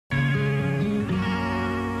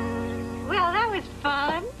was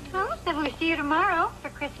fun. Well, then we'll see you tomorrow for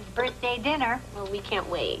Chris's birthday dinner. Well, we can't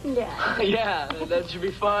wait. Yeah. Yeah, that should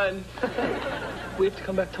be fun. We have to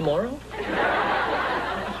come back tomorrow?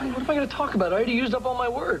 Honey, what am I going to talk about? I already used up all my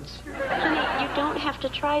words. Honey, you don't have to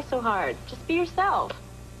try so hard. Just be yourself.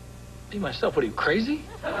 Be myself? What, are you crazy?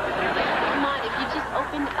 Come on, if you just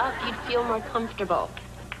opened up, you'd feel more comfortable.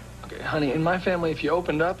 Okay, honey, in my family, if you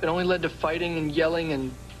opened up, it only led to fighting and yelling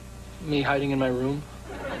and me hiding in my room.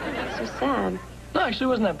 So sad. No, actually, it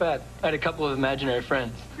wasn't that bad. I had a couple of imaginary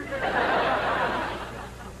friends.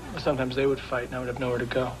 Sometimes they would fight, and I would have nowhere to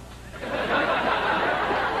go.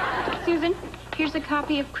 Susan, here's a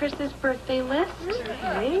copy of Chris's birthday list.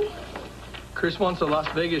 Okay. Chris wants a Las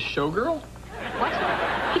Vegas showgirl? What?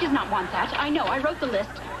 He does not want that. I know. I wrote the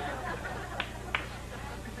list.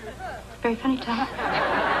 Very funny, Tom.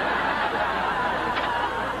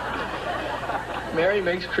 Mary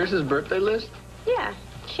makes Chris's birthday list? Yeah,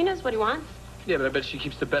 she knows what he wants. Yeah, but I bet she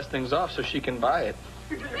keeps the best things off so she can buy it.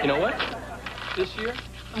 You know what? This year,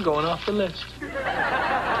 I'm going off the list.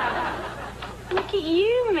 Look at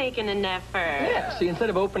you making an effort. Yeah, see,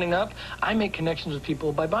 instead of opening up, I make connections with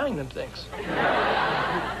people by buying them things.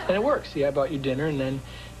 And it works. See, I bought you dinner, and then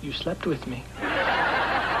you slept with me.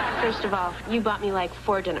 First of all, you bought me like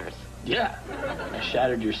 4 dinners. Yeah. I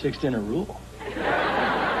shattered your 6-dinner rule.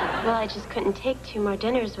 Well, I just couldn't take 2 more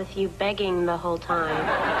dinners with you begging the whole time.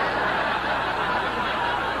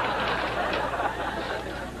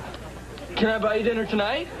 Can I buy you dinner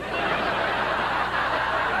tonight?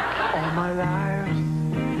 All my life,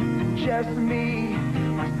 just me.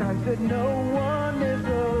 My son said no one is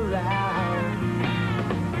allowed.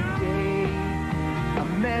 The day I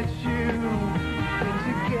met you, been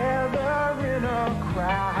together in a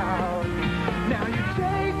crowd. Now you're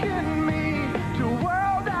taking me to a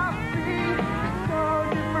world I see. It's so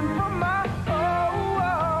different from my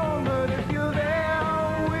own. But if you're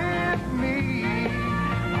there with me,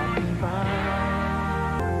 I'll be fine.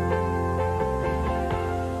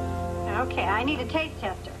 Okay, I need a taste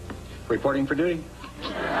tester. Reporting for duty.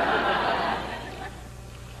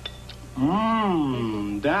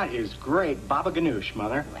 That is great baba ganoush,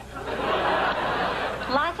 Mother.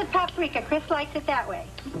 Lots of paprika. Chris likes it that way.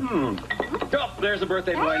 Oh, there's a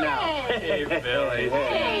birthday boy now. Hey, Billy.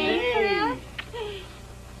 Hey,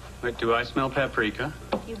 Wait, do I smell paprika?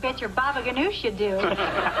 you bet your baba ganoush you do.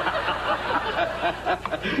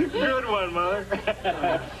 Good one, Mother.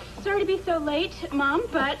 Sorry to be so late, Mom,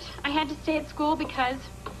 but I had to stay at school because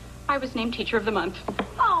I was named Teacher of the Month.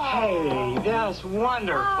 Oh. Hey, that's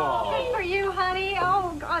wonderful. Oh, good for you, honey.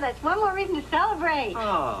 Oh, God, that's one more reason to celebrate.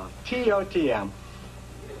 Oh, TOTM.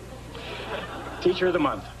 Teacher of the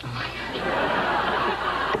Month.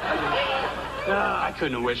 I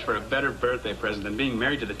couldn't have wished for a better birthday present than being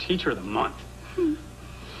married to the Teacher of the Month.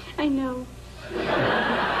 I know.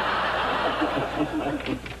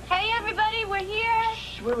 Hey, everybody, we're here.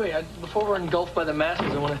 Shh, wait. Before we're engulfed by the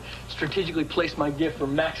masses, I want to strategically place my gift for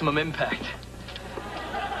maximum impact.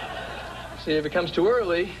 See, if it comes too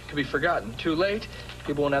early, it could be forgotten. Too late,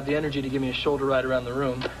 people won't have the energy to give me a shoulder ride around the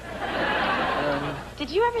room.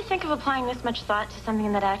 Did you ever think of applying this much thought to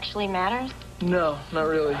something that actually matters? No, not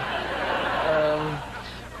really.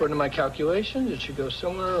 According to my calculations, it should go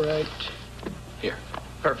somewhere right here.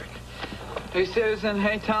 Perfect. Hey, Susan.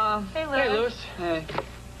 Hey, Tom. Hey, Louis. Hey, Louis. Hey.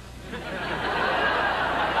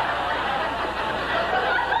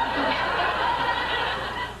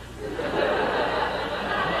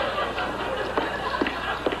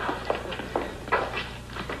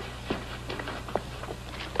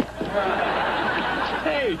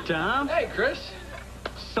 Hey, Tom. Hey, Chris.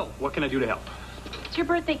 So, what can I do to help? It's your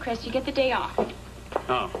birthday, Chris. You get the day off.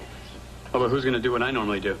 Oh. Well, but who's going to do what I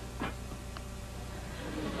normally do?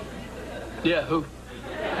 Yeah, who?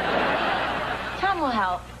 Tom will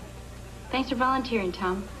help. Thanks for volunteering,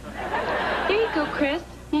 Tom. There you go, Chris.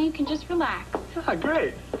 Now you can just relax. Ah,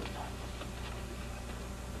 great.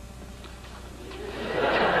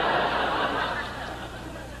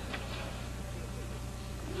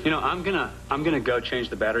 You know, I'm gonna go change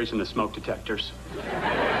the batteries in the smoke detectors.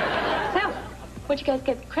 So, what'd you guys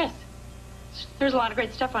get, Chris? There's a lot of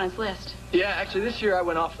great stuff on his list. Yeah, actually, this year I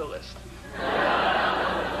went off the list.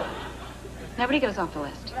 Nobody goes off the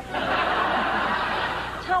list.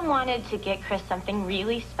 Tom wanted to get Chris something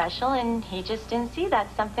really special, and he just didn't see that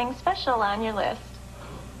something special on your list.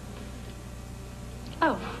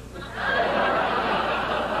 Oh.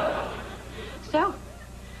 So,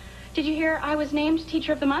 did you hear I was named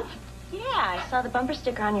Teacher of the Month? Yeah, I saw the bumper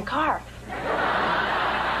sticker on your car.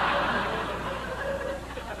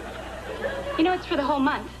 You know, it's for the whole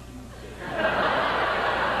month.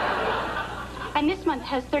 And this month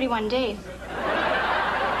has 31 days.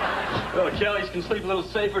 Well, Kelly's can sleep a little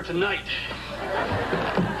safer tonight.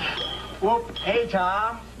 Whoop. Hey,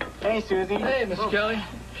 Tom. Hey, Susie. Hey, Miss Kelly.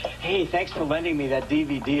 Hey, thanks for lending me that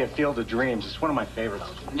DVD of Field of Dreams. It's one of my favorites.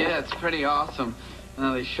 Yeah, it's pretty awesome.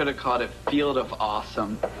 No, they should have called it Field of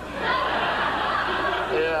Awesome.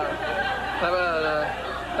 Yeah.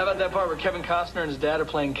 How about that part where Kevin Costner and his dad are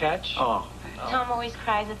playing catch? Oh. Tom always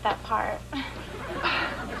cries at that part.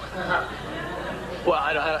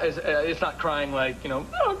 Well, it's not crying like, you know,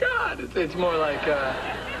 oh, God. It's more like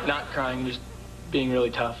not crying, just being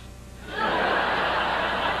really tough.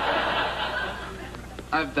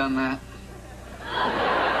 I've done that.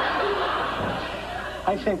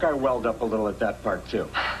 I think I welled up a little at that part, too.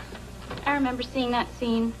 I remember seeing that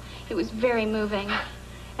scene. It was very moving.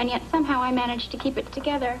 And yet somehow I managed to keep it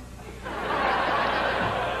together.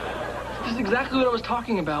 This is exactly what I was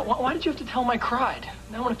talking about. Why did you have to tell them I cried?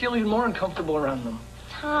 Now I want to feel even more uncomfortable around them.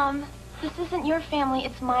 Tom, this isn't your family,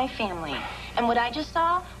 it's my family. And what I just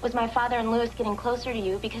saw was my father and Louis getting closer to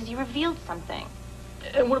you because you revealed something.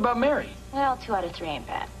 And what about Mary? Well, 2 out of 3 ain't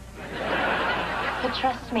bad. But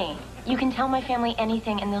trust me, you can tell my family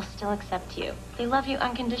anything and they'll still accept you. They love you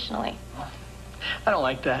unconditionally. I don't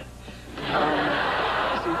like that. See,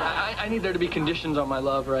 I need there to be conditions on my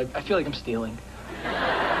love, or I feel like I'm stealing.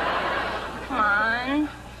 Come on,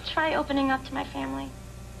 try opening up to my family.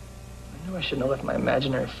 I knew I shouldn't have left my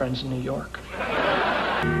imaginary friends in New York.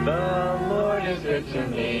 The Lord is good to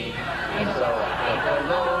me, and so I thank the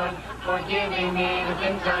Lord for giving me the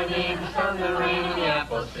things I need, the sun, the rain, and the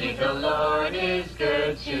apple seed. The Lord is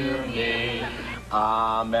good to me.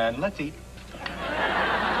 Amen. Let's eat.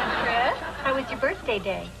 Chris, how was your birthday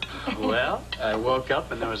day? Well, I woke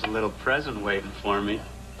up and there was a little present waiting for me.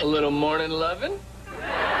 A little morning lovin'?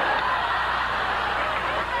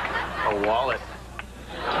 A wallet.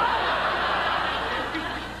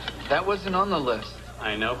 That wasn't on the list.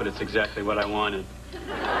 I know, but it's exactly what I wanted.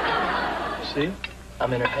 See?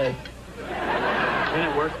 I'm in her head. Then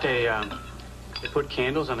at work, they put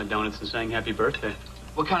candles on the donuts and sang happy birthday.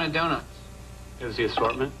 What kind of donuts? It was the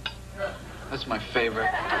assortment. That's my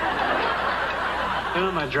favorite. Then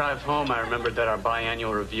on my drive home, I remembered that our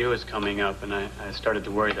biannual review is coming up, and I started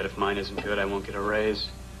to worry that if mine isn't good, I won't get a raise.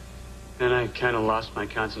 Then I kind of lost my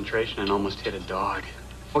concentration and almost hit a dog.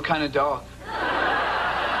 What kind of dog?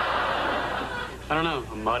 I don't know,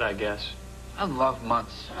 a mutt, I guess. I love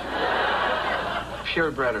mutts.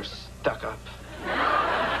 Purebred or stuck up.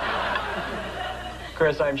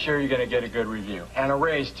 Chris, I'm sure you're going to get a good review. And a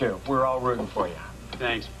raise, too. We're all rooting for you.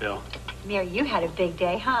 Thanks, Bill. Mary, you had a big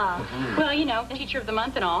day, huh? Well, you know, Teacher of the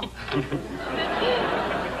Month and all.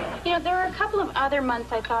 You know, there are a couple of other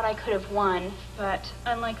months I thought I could have won, but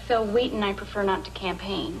unlike Phil Wheaton, I prefer not to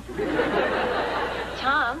campaign.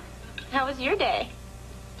 Tom, how was your day?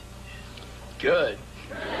 Good.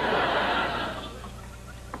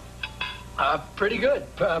 Pretty good.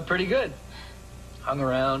 Pretty good. Hung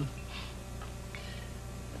around.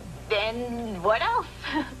 Then what else?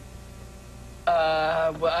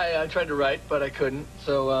 Well, I tried to write, but I couldn't.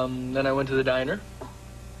 So, then I went to the diner.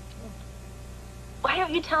 Why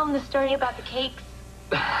don't you tell them the story about the cakes?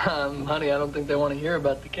 Honey, I don't think they want to hear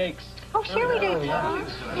about the cakes. Oh, sure we do, Tom.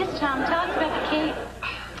 Yes, Tom, tell us about the cake.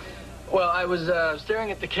 Well, I was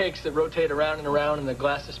staring at the cakes that rotate around and around in the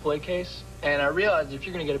glass display case, and I realized if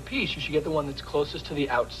you're going to get a piece, you should get the one that's closest to the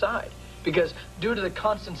outside. Because due to the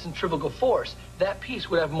constant centrifugal force, that piece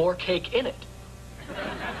would have more cake in it.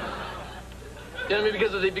 You know what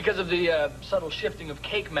I mean? Because of the subtle shifting of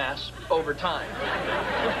cake mass over time.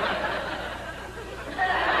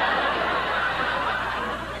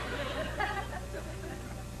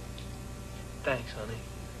 Thanks, honey.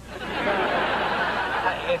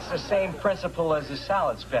 It's the same principle as a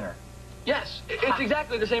salad spinner. Yes, it's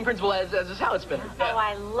exactly the same principle as a salad spinner. Oh,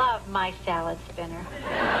 I love my salad spinner.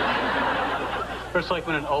 It's like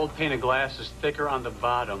when an old pane of glass is thicker on the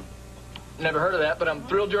bottom. Never heard of that, but I'm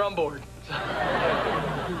thrilled you're on board.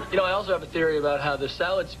 You know, I also have a theory about how the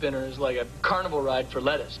salad spinner is like a carnival ride for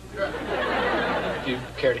lettuce. If you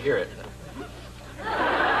care to hear it.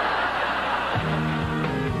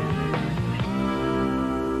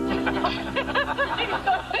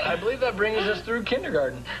 I believe that brings us through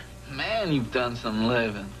kindergarten. Man, you've done some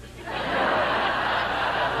living.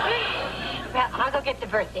 Well, I'll go get the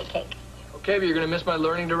birthday cake. Okay, but you're going to miss my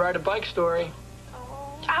learning to ride a bike story.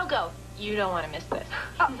 I'll go. You don't want to miss this.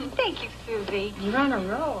 Oh, thank you, Susie. You're on a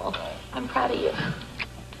roll. I'm proud of you.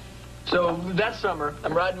 So that summer,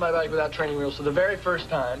 I'm riding my bike without training wheels for the very first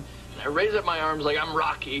time. I raise up my arms like I'm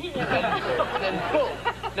Rocky. And then, boom,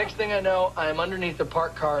 next thing I know, I am underneath a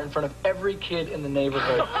parked car in front of every kid in the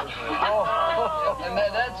neighborhood. And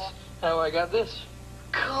that's how I got this.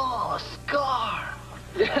 cool, a scar.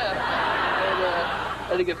 Yeah, I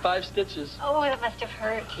had to get 5 stitches. Oh, that must have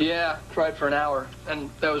hurt. Yeah, cried for an hour. And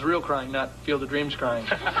that was real crying, not Field of Dreams crying.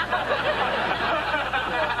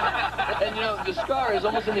 And you know, the scar is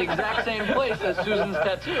almost in the exact same place as Susan's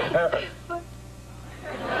tattoo.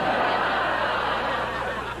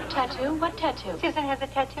 Tattoo? What tattoo? Susan has a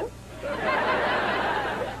tattoo?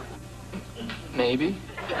 Maybe.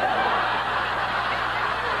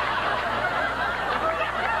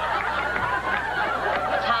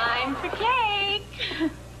 Time for cake.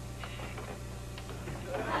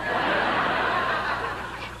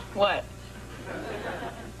 What?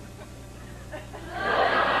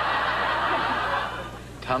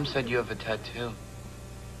 Tom said you have a tattoo.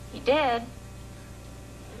 You did.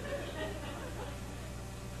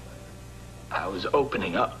 I was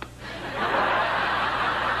opening up.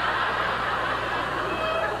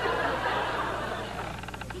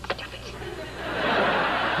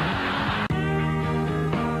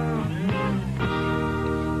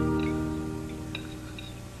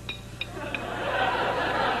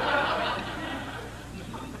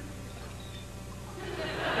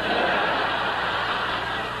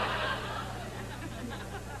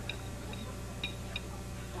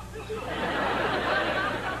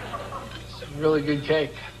 Really good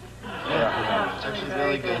cake. Yeah, it's actually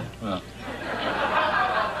really good. Yeah.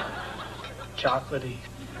 Chocolatey.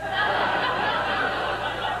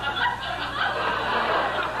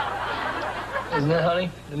 Isn't it,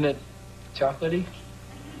 honey? Isn't it chocolatey?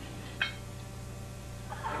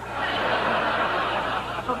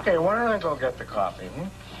 Okay, why don't I go get the coffee,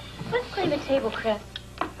 Let's clear the table, Chris.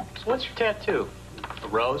 So what's your tattoo? A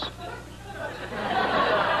rose?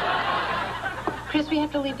 Chris, we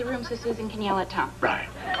have to leave the room so Susan can yell at Tom. Right.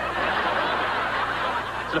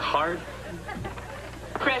 Is it hard?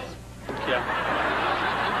 Chris. Yeah.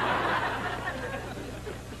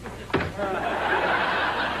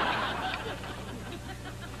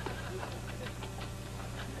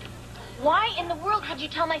 Why in the world would you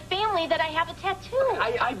tell my family that I have a tattoo?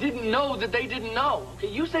 I didn't know that they didn't know. Okay,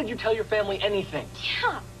 you said you tell your family anything.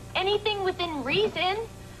 Yeah, anything within reason.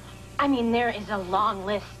 I mean, there is a long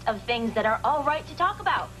list of things that are all right to talk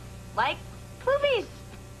about. Like movies,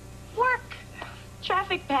 work,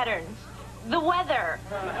 traffic patterns, the weather.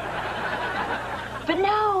 But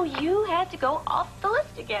no, you had to go off the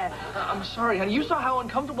list again. I'm sorry, honey. You saw how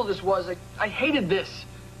uncomfortable this was. I hated this.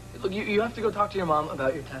 Look, you have to go talk to your mom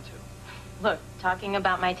about your tattoo. Look, talking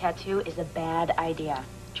about my tattoo is a bad idea.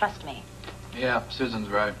 Trust me. Yeah, Susan's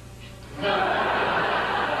right.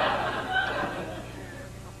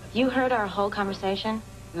 You heard our whole conversation?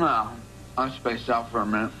 No, I'm spaced out for a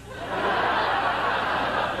minute.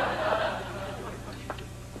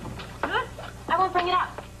 I won't bring it up.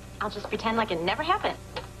 I'll just pretend like it never happened.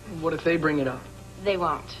 What if they bring it up? They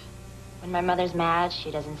won't. When my mother's mad,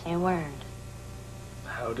 she doesn't say a word.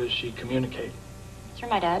 How does she communicate? You're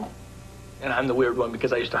my dad. And I'm the weird one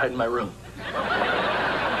because I used to hide in my room.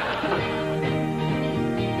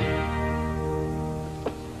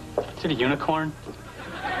 Is it a unicorn?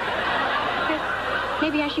 Chris,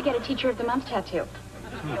 maybe I should get a Teacher of the Month tattoo.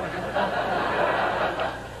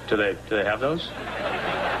 Do they have those?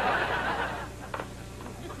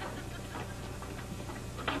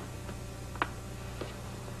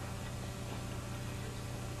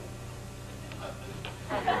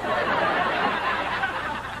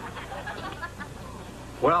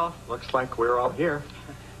 Well, looks like we're all here.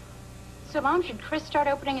 So, Mom, should Chris start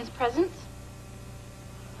opening his presents?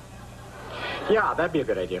 Yeah, that'd be a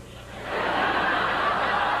good idea.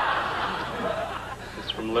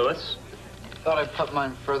 It's from Lewis. Thought I put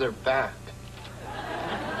mine further back.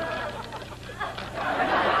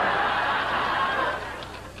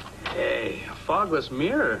 Hey, a fogless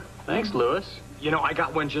mirror. Thanks, Lewis. You know, I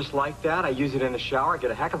got one just like that. I use it in the shower. I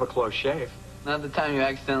get a heck of a close shave. Not the time you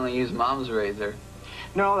accidentally used Mom's razor.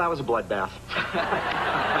 No, that was a bloodbath.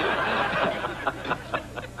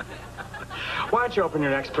 Why don't you open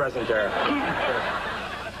your next present there?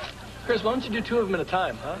 Chris, why don't you do 2 of them at a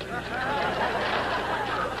time, huh?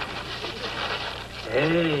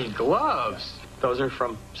 Hey, gloves. Those are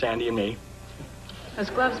from Sandy and me. Those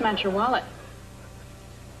gloves match your wallet.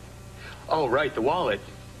 Oh, right, the wallet.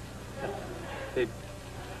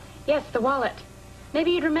 Yes, the wallet.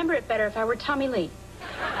 Maybe you'd remember it better if I were Tommy Lee.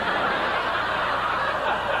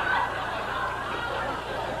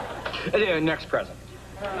 Next present.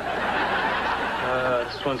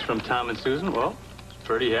 This one's from Tom and Susan. Well, it's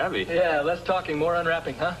pretty heavy. Yeah, less talking, more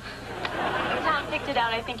unwrapping, huh? Tom picked it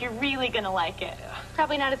out. I think you're really gonna like it.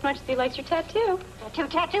 Probably not as much as he likes your tattoo. Tattoo,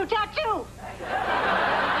 tattoo, tattoo!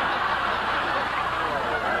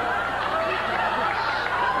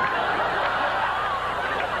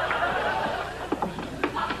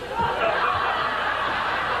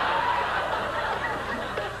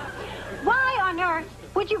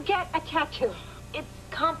 get a tattoo? It's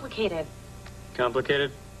complicated.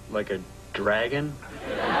 Complicated? Like a dragon?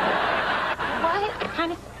 What?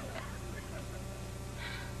 Kind of...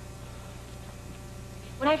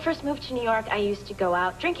 When I first moved to New York, I used to go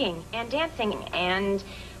out drinking and dancing, and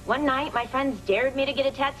one night my friends dared me to get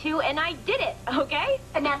a tattoo, and I did it, okay?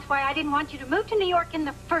 And that's why I didn't want you to move to New York in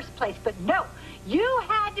the first place. But no, you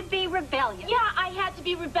had to be rebellious. Yeah, I had to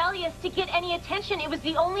be rebellious to get any attention. It was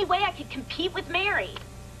the only way I could compete with Mary.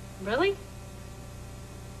 Really?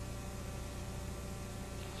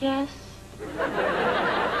 Yes. You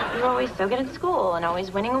were always so good at school and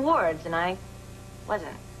always winning awards, and I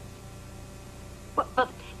wasn't. Well,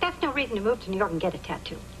 that's no reason to move to New York and get a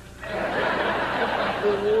tattoo.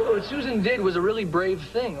 Well, what Susan did was a really brave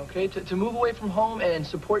thing, okay? To move away from home and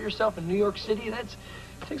support yourself in New York City, it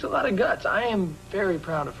takes a lot of guts. I am very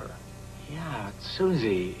proud of her. Yeah,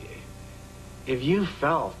 Susie, if you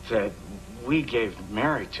felt that we gave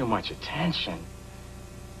Mary too much attention,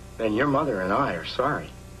 then your mother and I are sorry.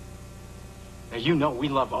 Now, you know we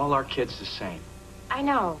love all our kids the same. I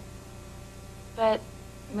know. But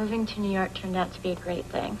moving to New York turned out to be a great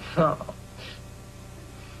thing. Oh.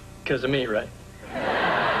 Because of me, right?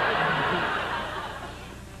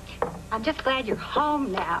 I'm just glad you're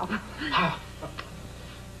home now.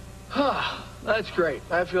 That's great.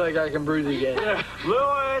 I feel like I can breathe again.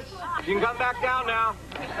 Louis, you can come back down now.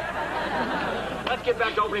 Let's get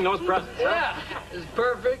back to opening those presents, huh? Yeah, it's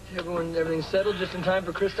perfect. Everything's settled just in time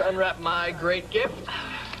for Chris to unwrap my great gift.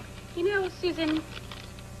 You know, Susan,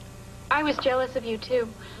 I was jealous of you, too.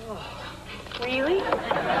 Really? Well,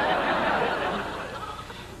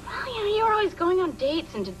 you know, you were always going on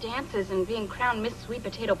dates and to dances and being crowned Miss Sweet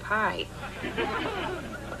Potato Pie.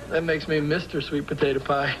 That makes me Mr. Sweet Potato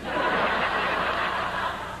Pie.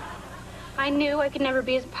 I knew I could never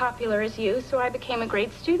be as popular as you, so I became a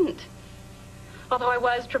great student. Although I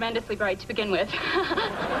was tremendously bright to begin with.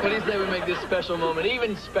 What do you say we make this special moment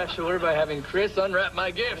even specialer by having Chris unwrap my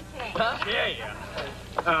gift? Huh?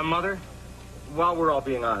 Yeah. Mother, while we're all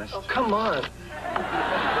being honest, Oh, come on.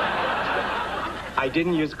 I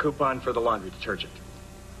didn't use a coupon for the laundry detergent.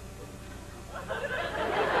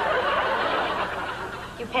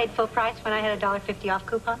 You paid full price when I had a $1.50 off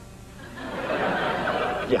coupon?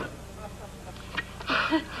 Yeah.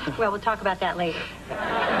 Well, we'll talk about that later.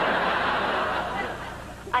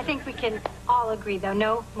 I think we can all agree, though,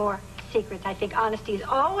 no more secrets. I think honesty is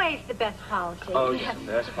always the best policy. Oh, yes,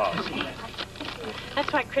 best policy.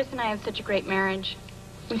 That's why Chris and I have such a great marriage.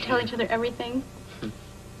 We tell each other everything.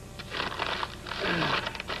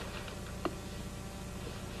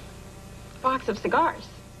 Box of cigars.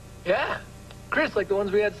 Yeah. Chris, like the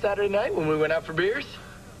ones we had Saturday night when we went out for beers.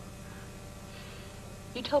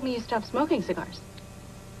 You told me you stopped smoking cigars.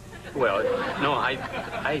 Well, no, honey,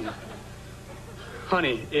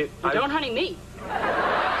 Don't honey me.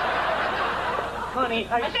 Honey,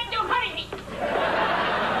 I said don't honey me.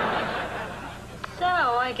 So,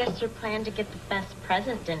 I guess your plan to get the best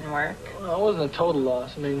present didn't work. Well, it wasn't a total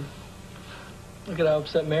loss. I mean, look at how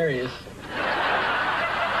upset Mary is.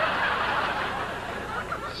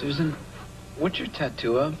 Susan, what's your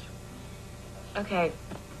tattoo of? Okay,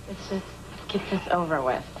 let's just get this over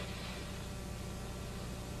with.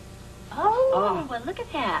 Oh, well, look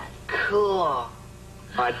at that. Cool.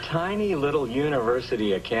 A tiny little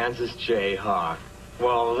University of Kansas Jayhawk.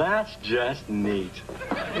 Well, that's just neat.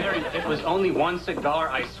 Mary, it was only one cigar,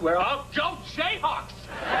 I swear. Oh, Joe Jayhawks!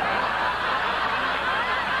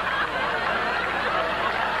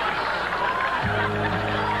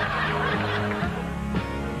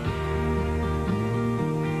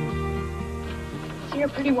 So you're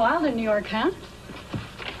pretty wild in New York, huh?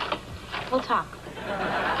 We'll talk.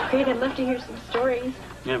 Great, I'd love to hear some stories.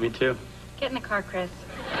 Yeah, me too. Get in the car, Chris.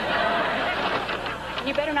 And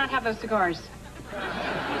you better not have those cigars.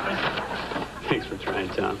 Thanks for trying,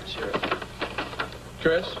 Tom. Sure.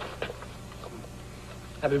 Chris,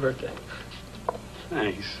 happy birthday.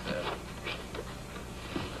 Thanks.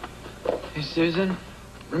 Hey, Susan,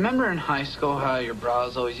 remember in high school how your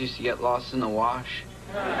bras always used to get lost in the wash?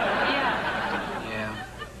 Yeah,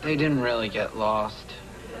 they didn't really get lost.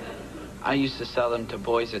 I used to sell them to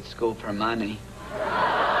boys at school for money.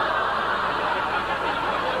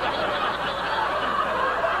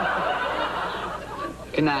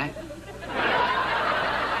 Good night.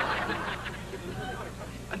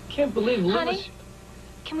 I can't believe Louis... Honey,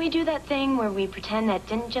 can we do that thing where we pretend that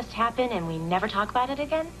didn't just happen and we never talk about it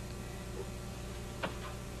again?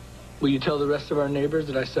 Will you tell the rest of our neighbors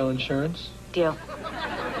that I sell insurance? Deal.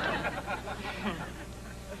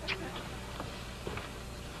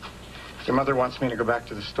 Your mother wants me to go back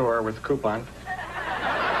to the store with a coupon.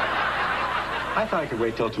 I thought I could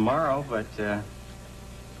wait till tomorrow, but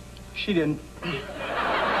she didn't.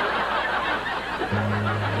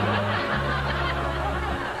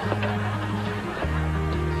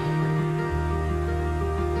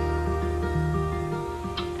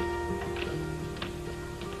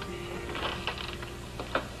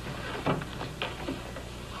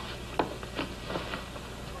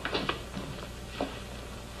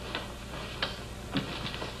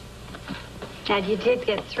 Dad, you did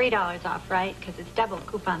get $3 off, right? Because it's double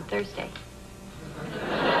coupon Thursday.